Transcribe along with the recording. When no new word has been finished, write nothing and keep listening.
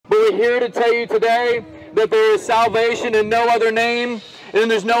here to tell you today that there is salvation in no other name,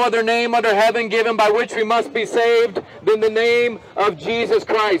 and there's no other name under heaven given by which we must be saved than the name of Jesus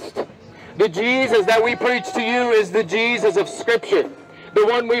Christ. The Jesus that we preach to you is the Jesus of Scripture, the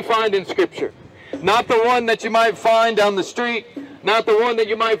one we find in Scripture. Not the one that you might find down the street, not the one that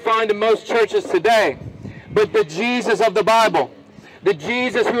you might find in most churches today, but the Jesus of the Bible. The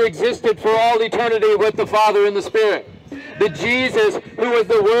Jesus who existed for all eternity with the Father and the Spirit. The Jesus who was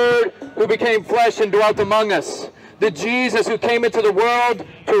the Word who became flesh and dwelt among us. The Jesus who came into the world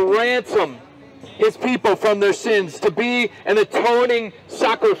to ransom His people from their sins, to be an atoning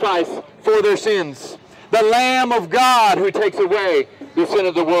sacrifice for their sins. The Lamb of God who takes away the sin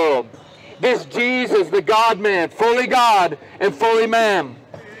of the world. This Jesus, the God-man, fully God and fully man.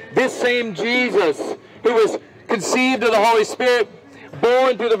 This same Jesus who was conceived of the Holy Spirit,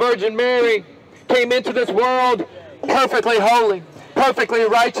 born through the Virgin Mary, came into this world perfectly holy, perfectly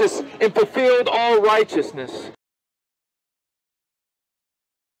righteous, and fulfilled all righteousness.